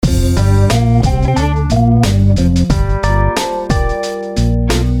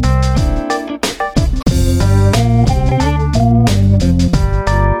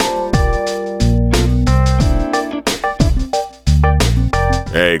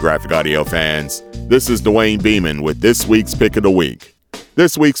graphic audio fans. This is Duane Beeman with this week's Pick of the Week.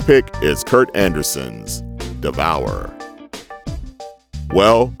 This week's pick is Kurt Anderson's DEVOUR.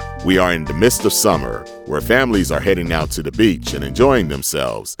 Well, we are in the midst of summer, where families are heading out to the beach and enjoying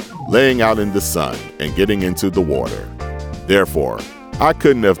themselves, laying out in the sun and getting into the water. Therefore, I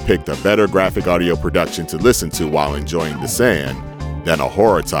couldn't have picked a better graphic audio production to listen to while enjoying the sand than a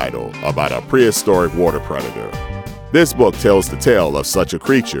horror title about a prehistoric water predator. This book tells the tale of such a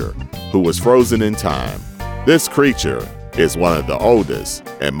creature who was frozen in time. This creature is one of the oldest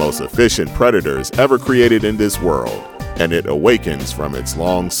and most efficient predators ever created in this world, and it awakens from its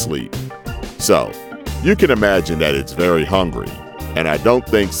long sleep. So, you can imagine that it's very hungry, and I don't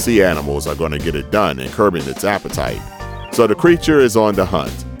think sea animals are going to get it done in curbing its appetite. So the creature is on the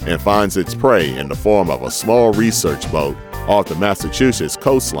hunt and finds its prey in the form of a small research boat off the Massachusetts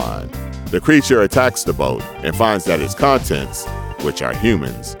coastline. The creature attacks the boat and finds that its contents, which are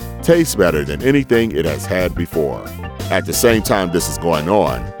humans, taste better than anything it has had before. At the same time this is going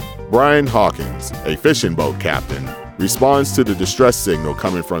on, Brian Hawkins, a fishing boat captain, responds to the distress signal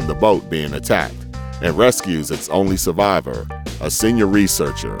coming from the boat being attacked and rescues its only survivor, a senior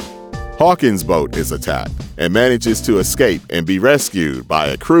researcher. Hawkins' boat is attacked and manages to escape and be rescued by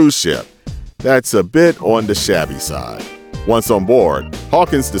a cruise ship that's a bit on the shabby side. Once on board,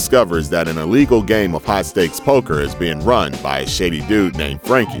 Hawkins discovers that an illegal game of high-stakes poker is being run by a shady dude named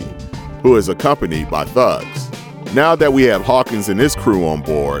Frankie, who is accompanied by thugs. Now that we have Hawkins and his crew on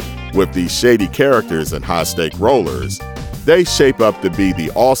board with these shady characters and high-stake rollers, they shape up to be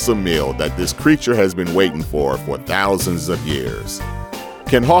the awesome meal that this creature has been waiting for thousands of years.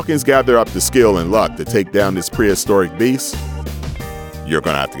 Can Hawkins gather up the skill and luck to take down this prehistoric beast? You're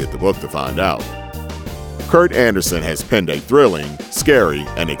going to have to get the book to find out. Kurt Anderson has penned a thrilling, scary,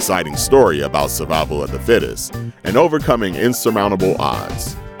 and exciting story about survival of the fittest and overcoming insurmountable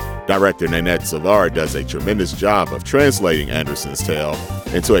odds. Director Nanette Savard does a tremendous job of translating Anderson's tale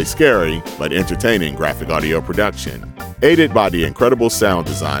into a scary but entertaining graphic audio production, aided by the incredible sound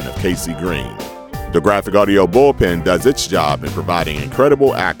design of Casey Green. The graphic audio bullpen does its job in providing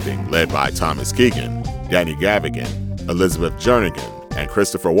incredible acting led by Thomas Keegan, Danny Gavigan, Elizabeth Jernigan, and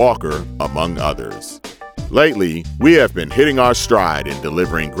Christopher Walker, among others. Lately, we have been hitting our stride in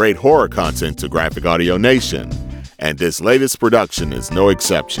delivering great horror content to Graphic Audio Nation, and this latest production is no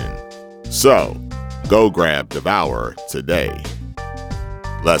exception. So, go grab DEVOUR today.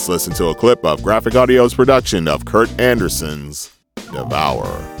 Let's listen to a clip of Graphic Audio's production of Kurt Anderson's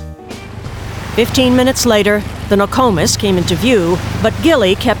DEVOUR. 15 minutes later, the Nokomis came into view, but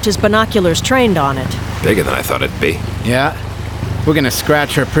Gilly kept his binoculars trained on it. Bigger than I thought it'd be. Yeah, we're gonna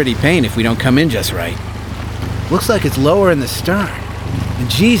scratch her pretty paint if we don't come in just right. Looks like it's lower in the stern. And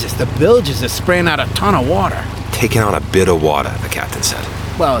Jesus, the bilges are spraying out a ton of water. Taking on a bit of water, the captain said.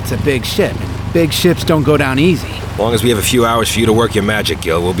 Well, it's a big ship, and big ships don't go down easy. As long as we have a few hours for you to work your magic,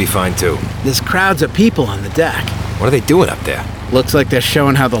 Gil, we'll be fine too. There's crowds of people on the deck. What are they doing up there? Looks like they're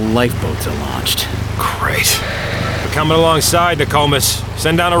showing how the lifeboats are launched. Great. We're coming alongside, Nokomis.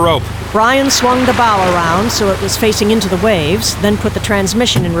 Send down a rope. Brian swung the bow around so it was facing into the waves, then put the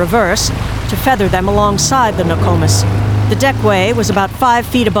transmission in reverse to feather them alongside the Nokomis. The deckway was about 5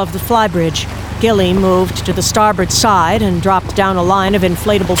 feet above the flybridge. Gilly moved to the starboard side and dropped down a line of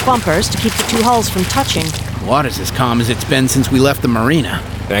inflatable bumpers to keep the two hulls from touching. Water's as calm as it's been since we left the marina.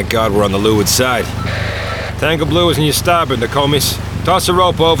 Thank God we're on the leeward side. Tango Blue is in your starboard, Nokomis. Toss a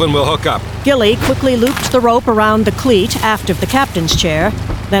rope over and we'll hook up. Gilly quickly looped the rope around the cleat aft of the captain's chair,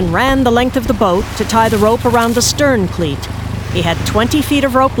 then ran the length of the boat to tie the rope around the stern cleat. He had 20 feet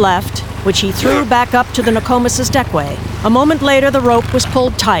of rope left, which he threw back up to the Nokomis' deckway. A moment later, the rope was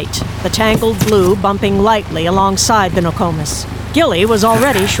pulled tight, the tangled blue bumping lightly alongside the Nokomis. Gilly was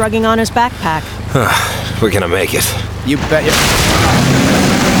already shrugging on his backpack. We're gonna make it. You bet you...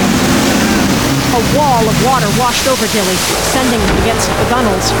 A wall of water washed over Gilly, sending him against the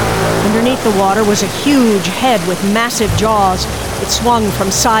gunnels. Underneath the water was a huge head with massive jaws. It swung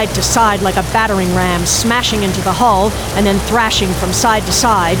from side to side like a battering ram, smashing into the hull and then thrashing from side to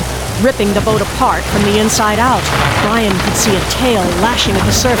side, ripping the boat apart from the inside out. Brian could see a tail lashing at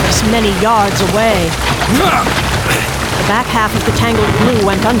the surface many yards away. The back half of the tangled blue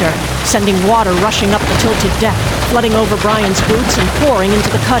went under, sending water rushing up the tilted deck, flooding over Brian's boots and pouring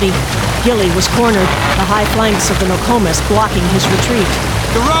into the cuddy. Gilly was cornered, the high flanks of the Nokomis blocking his retreat.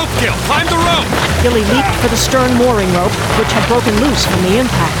 The rope, Gil! Climb the rope! Gilly leaped for the stern mooring rope, which had broken loose from the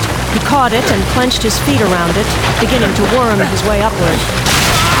impact. He caught it and clenched his feet around it, beginning to worm his way upward.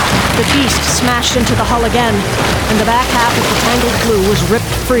 The beast smashed into the hull again, and the back half of the tangled blue was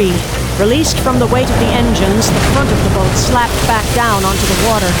ripped free. Released from the weight of the engines, the front of the boat slapped back down onto the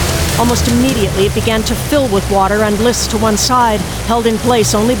water. Almost immediately, it began to fill with water and list to one side, held in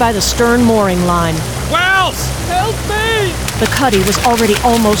place only by the stern mooring line. Wells! Help me! The cuddy was already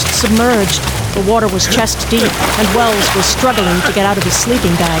almost submerged. The water was chest deep, and Wells was struggling to get out of his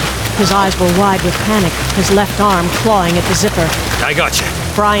sleeping bag. His eyes were wide with panic, his left arm clawing at the zipper. I got you.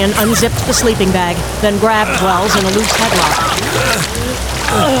 Brian unzipped the sleeping bag, then grabbed Wells in a loose headlock.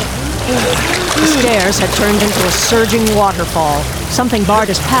 The stairs had turned into a surging waterfall. Something barred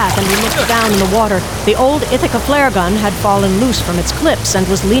his path, and he looked down in the water. The old Ithaca flare gun had fallen loose from its clips and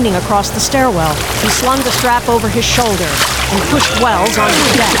was leaning across the stairwell. He slung the strap over his shoulder and pushed Wells onto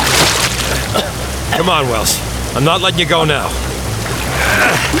the deck. Come on, Wells. I'm not letting you go now.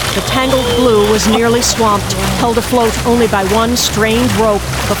 The tangled blue was nearly swamped, held afloat only by one strained rope.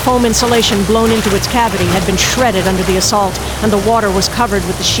 The foam insulation blown into its cavity had been shredded under the assault, and the water was covered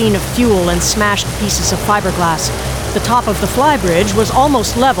with the sheen of fuel and smashed pieces of fiberglass. The top of the flybridge was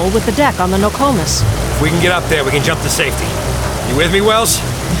almost level with the deck on the Nokomis. If we can get up there, we can jump to safety. You with me, Wells?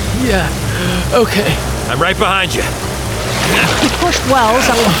 Yeah, okay. I'm right behind you. He pushed Wells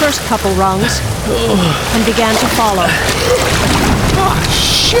up the first couple rungs and began to follow. Oh,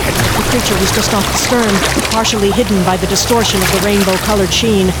 shit! The creature was just off the stern, partially hidden by the distortion of the rainbow-colored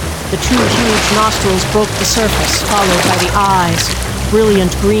sheen. The two huge nostrils broke the surface, followed by the eyes,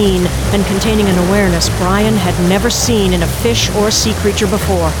 brilliant green and containing an awareness Brian had never seen in a fish or sea creature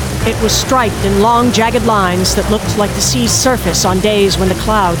before. It was striped in long, jagged lines that looked like the sea's surface on days when the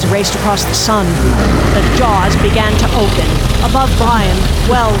clouds raced across the sun. The jaws began to open. Above Brian,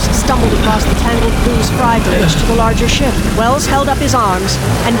 Wells stumbled across the tangled blue's flybridge to the larger ship. Wells held up his arms,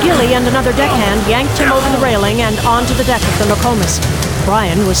 and Gilly and another deckhand yanked him over the railing and onto the deck of the Nokomis.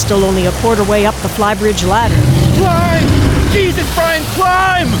 Brian was still only a quarter way up the flybridge ladder. Climb! Jesus, Brian,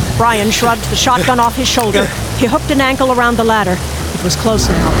 climb! Brian shrugged the shotgun off his shoulder. He hooked an ankle around the ladder. It was close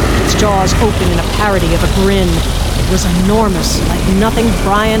now, its jaws open in a parody of a grin. It was enormous, like nothing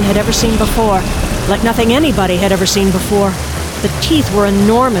Brian had ever seen before, like nothing anybody had ever seen before. The teeth were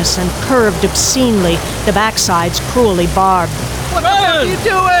enormous and curved obscenely, the backsides cruelly barbed. What the hell are you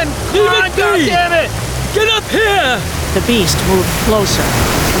doing? Come on, goddammit! Get up here! The beast moved closer. A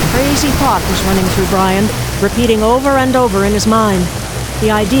crazy thought was running through Brian, repeating over and over in his mind. The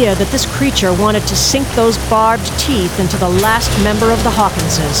idea that this creature wanted to sink those barbed teeth into the last member of the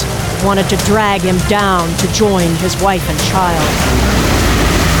Hawkinses, wanted to drag him down to join his wife and child.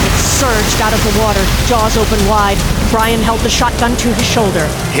 It surged out of the water, jaws open wide. Brian held the shotgun to his shoulder.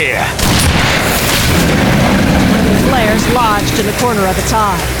 Here. The flares lodged in the corner of its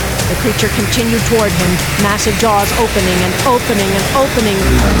eye. The creature continued toward him, massive jaws opening and opening and opening.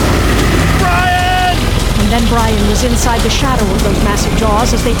 Brian! And then Brian was inside the shadow of those massive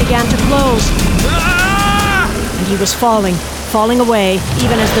jaws as they began to close. And he was falling away,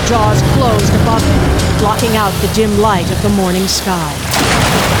 even as the jaws closed above him, blocking out the dim light of the morning sky.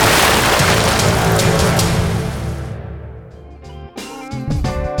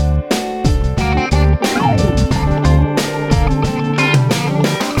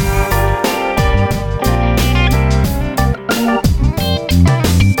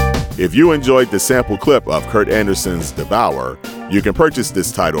 If you enjoyed the sample clip of Kurt Anderson's DEVOUR, you can purchase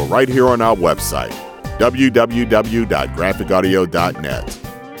this title right here on our website, www.graphicaudio.net.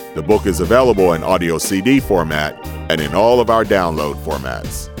 The book is available in audio CD format and in all of our download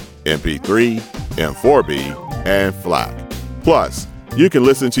formats, MP3, M4B, and FLAC. Plus, you can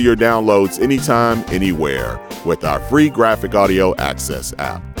listen to your downloads anytime, anywhere with our free Graphic Audio Access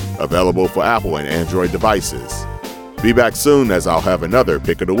app, available for Apple and Android devices. Be back soon as I'll have another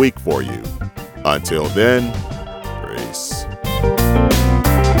pick of the week for you. Until then, peace.